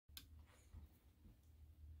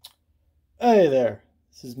Hey there,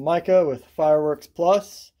 this is Micah with Fireworks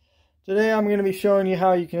Plus. Today I'm going to be showing you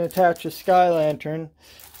how you can attach a sky lantern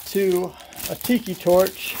to a tiki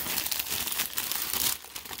torch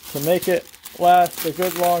to make it last a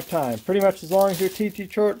good long time. Pretty much as long as your tiki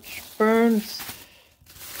torch burns,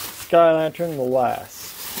 sky lantern will last.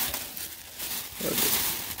 So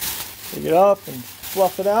just pick it up and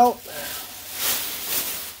fluff it out.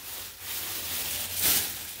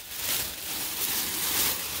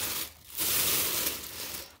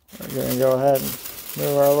 We're going to go ahead and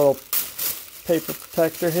move our little paper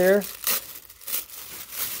protector here.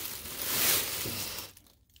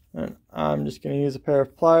 And I'm just going to use a pair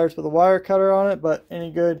of pliers with a wire cutter on it, but any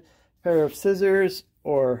good pair of scissors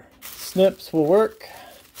or snips will work.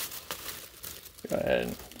 Go ahead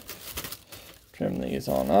and trim these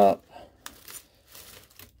on up.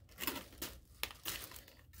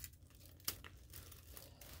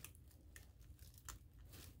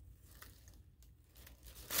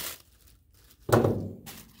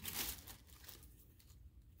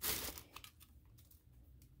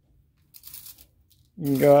 You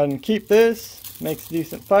can go ahead and keep this. Makes a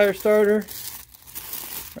decent fire starter.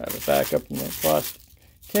 Grab it back up in the plastic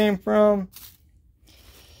it came from.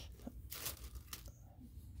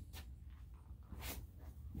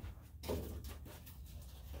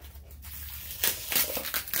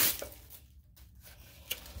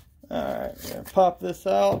 Alright, we're going to pop this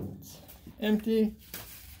out. It's empty.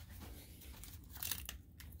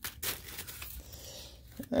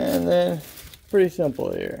 And then it's pretty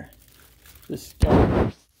simple here. Just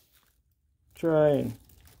gonna try and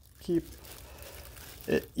keep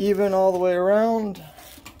it even all the way around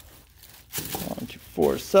onto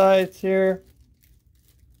four sides here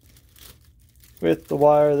with the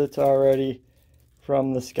wire that's already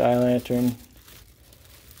from the sky lantern.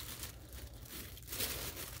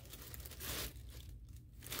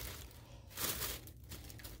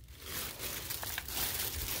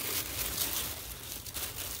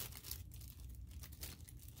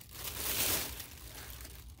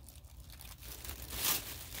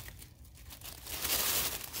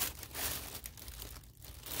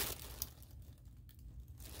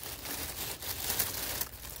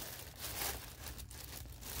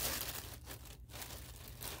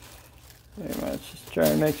 Pretty much just try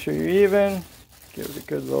and make sure you're even. Give it a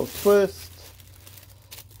good little twist.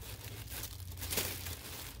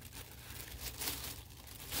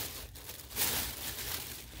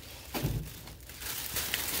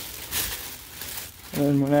 And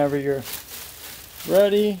then whenever you're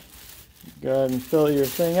ready, go ahead and fill your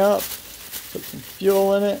thing up. Put some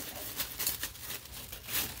fuel in it.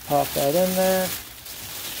 Pop that in there.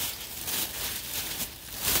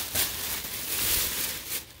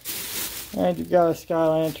 And you've got a sky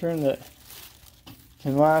lantern that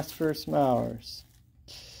can last for some hours.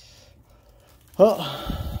 Well,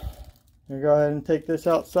 I'm going to go ahead and take this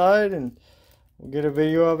outside and we'll get a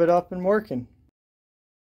video of it up and working.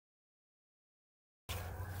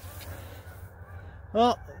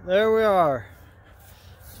 Well, there we are.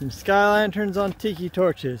 Some sky lanterns on tiki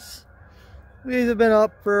torches. These have been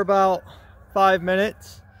up for about 5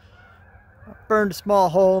 minutes. I burned a small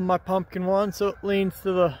hole in my pumpkin one so it leans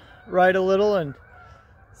to the right a little, and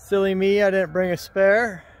silly me, I didn't bring a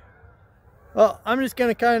spare. Well, I'm just going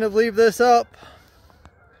to kind of leave this up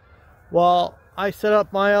while I set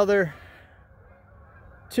up my other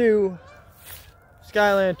two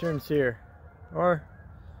sky lanterns here, or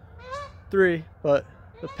 3, but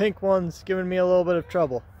the pink one's giving me a little bit of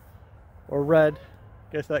trouble, or red.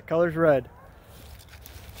 Guess that color's red.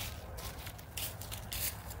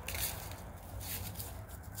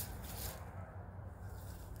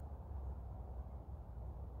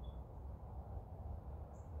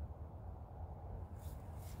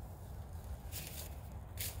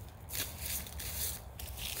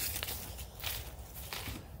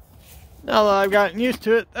 Now that I've gotten used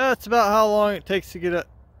to it, that's about how long it takes to get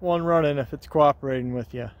one running if it's cooperating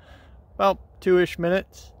with you. About 2-ish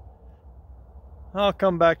minutes. I'll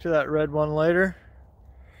come back to that red one later.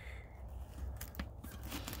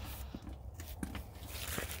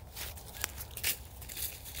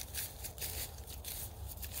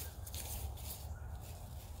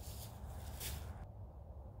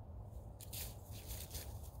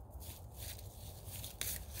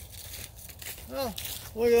 Oh,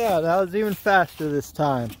 look at that. That was even faster this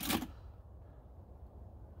time.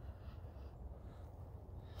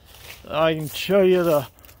 I can show you the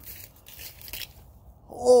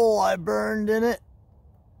hole I burned in it.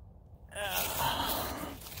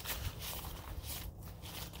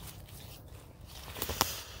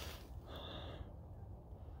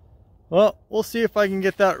 Well, we'll see if I can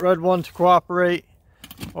get that red one to cooperate,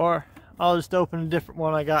 or I'll just open a different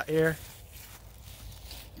one I got here.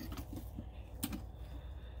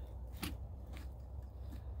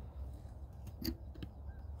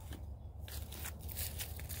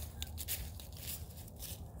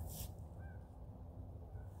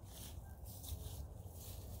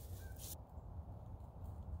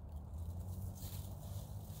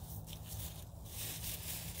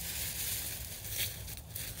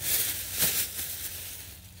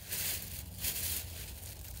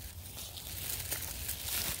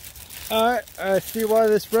 Alright, I see why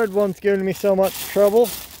this red one's giving me so much trouble.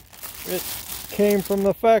 It came from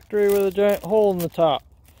the factory with a giant hole in the top.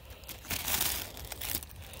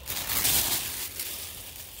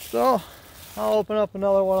 So, I'll open up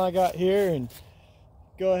another one I got here and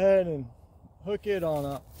go ahead and hook it on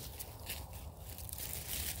up.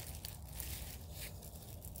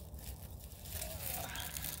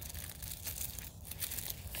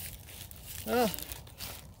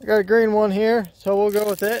 I got a green one here, so we'll go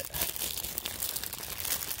with it.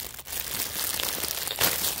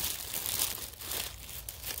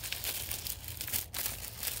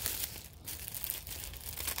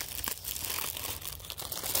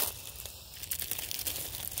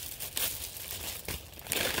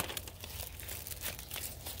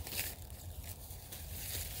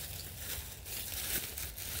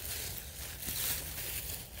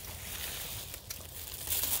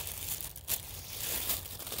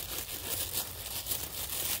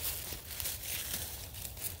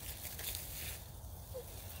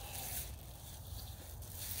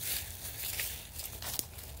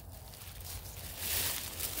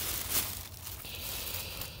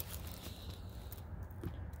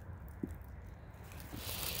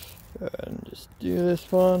 Go ahead and just do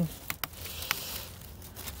this one.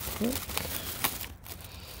 Quick.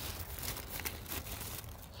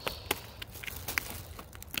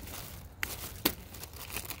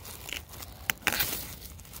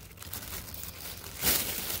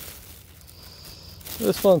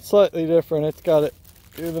 This one's slightly different. It's got it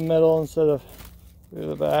through the middle instead of through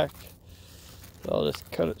the back. So I'll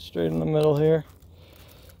just cut it straight in the middle here.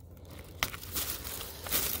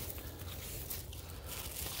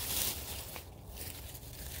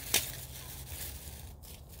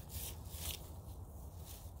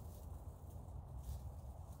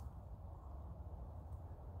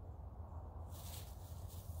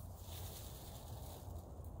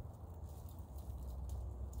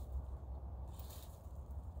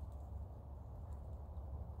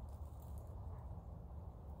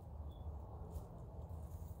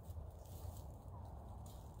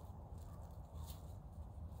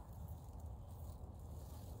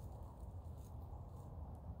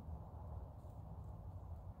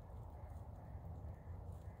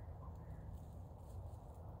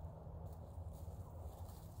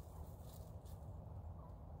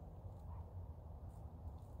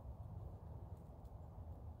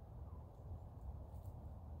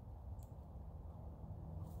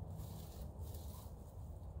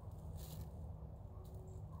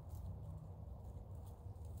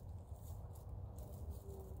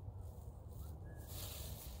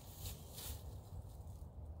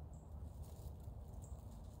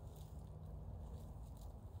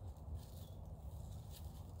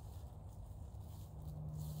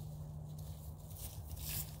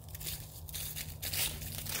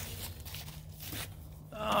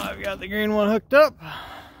 I've got the green one hooked up.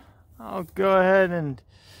 I'll go ahead and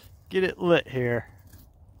get it lit here.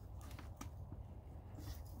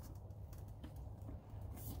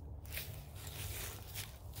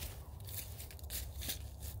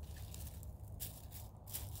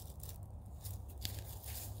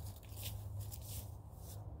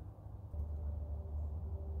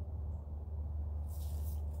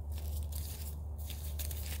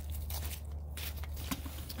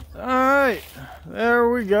 Alright, there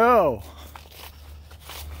we go.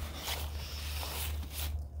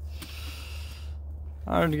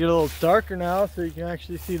 I'm going to get a little darker now so you can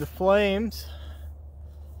actually see the flames.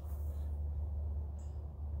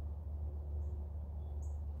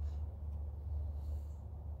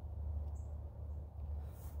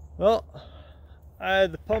 Well, I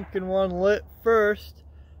had the pumpkin one lit first,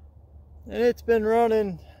 and it's been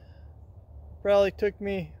running. Probably took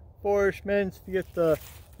me 4-ish minutes to get the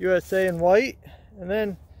USA in white, and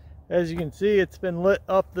then as you can see, it's been lit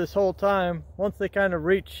up this whole time. Once they kind of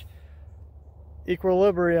reach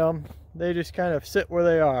equilibrium, they just kind of sit where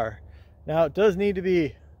they are. Now it does need to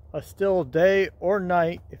be a still day or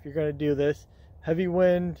night if you're going to do this. Heavy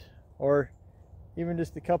wind or even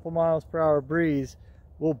just a couple miles per hour breeze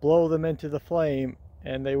will blow them into the flame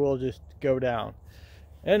and they will just go down.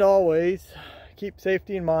 And always keep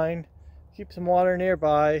safety in mind, keep some water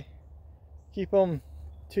nearby, keep them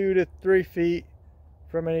 2 to 3 feet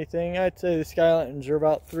from anything. I'd say the sky lanterns are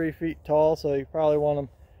about 3 feet tall, so you probably want them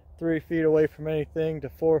 3 feet away from anything to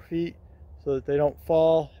 4 feet so that they don't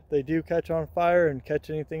fall if they do catch on fire and catch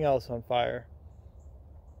anything else on fire.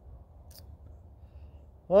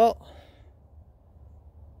 Well,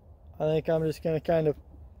 I think I'm just going to kind of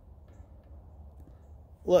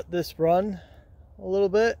let this run a little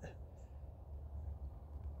bit.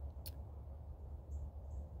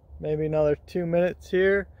 Maybe another 2 minutes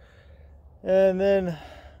here, and then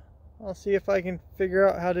I'll see if I can figure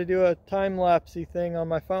out how to do a time-lapsey thing on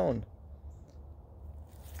my phone.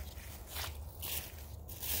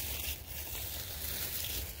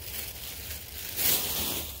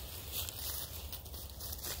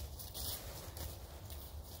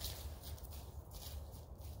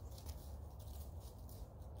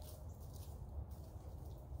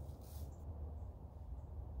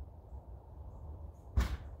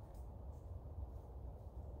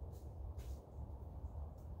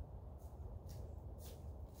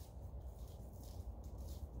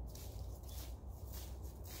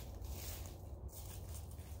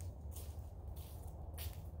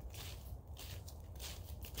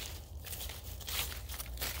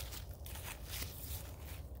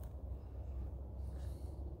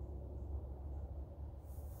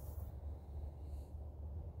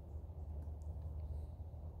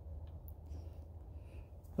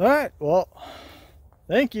 Alright, well,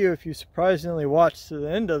 thank you if you surprisingly watched to the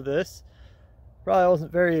end of this. Probably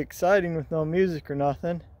wasn't very exciting with no music or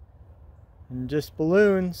nothing. And just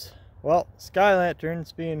balloons. Well, sky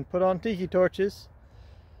lanterns being put on tiki torches.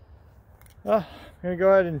 I'm going to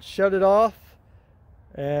go ahead and shut it off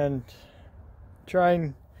and try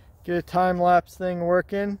and get a time-lapse thing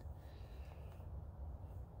working.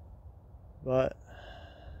 But